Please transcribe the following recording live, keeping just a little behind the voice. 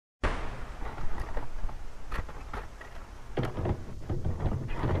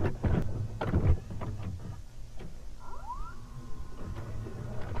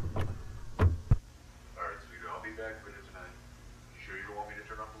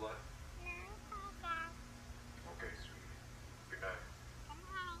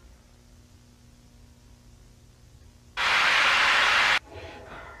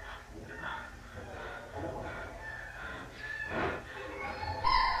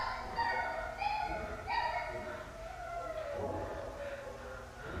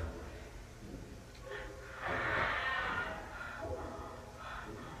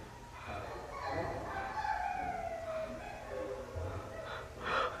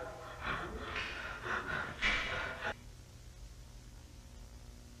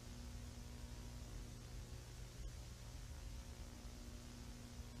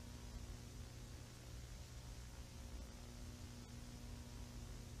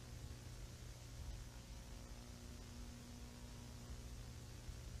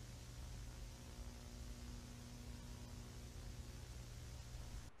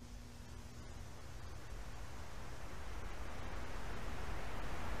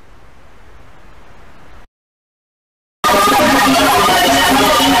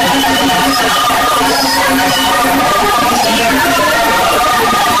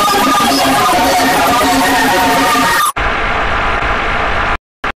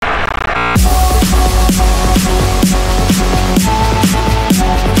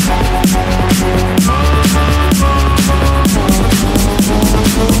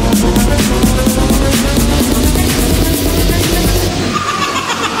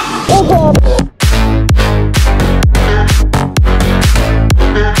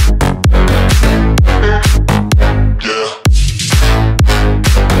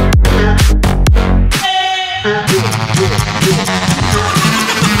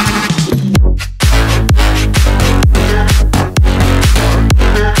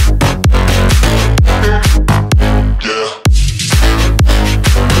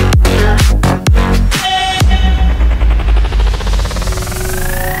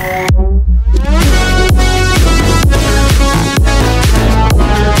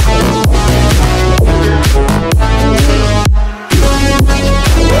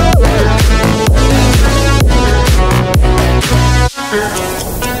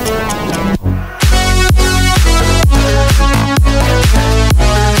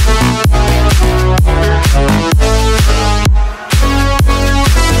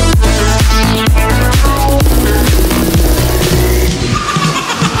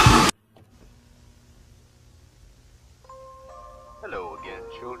Hello again,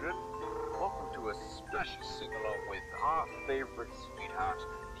 children. Welcome to a special sing-along with our favorite sweetheart,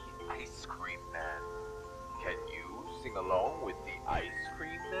 the Ice Cream Man. Can you sing along with the Ice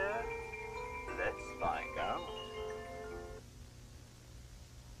Cream Man? Let's find out.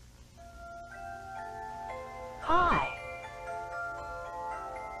 Hi!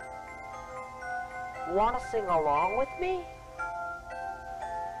 Wanna sing along with me?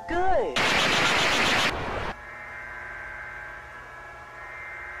 Good!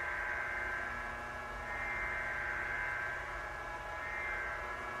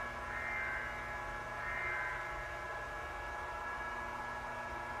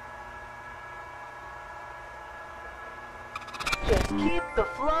 Just keep the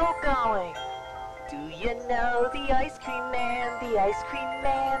flow going. Do you know the Ice Cream Man, the Ice Cream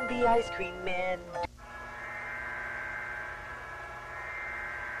Man, the Ice Cream Man?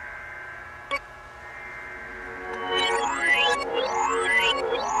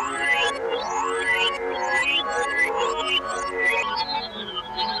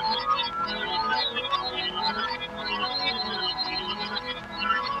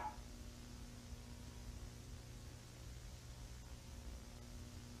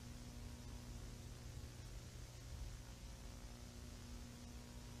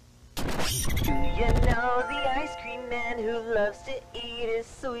 Do you know the Ice Cream Man who loves to eat his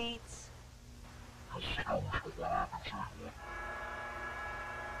sweets?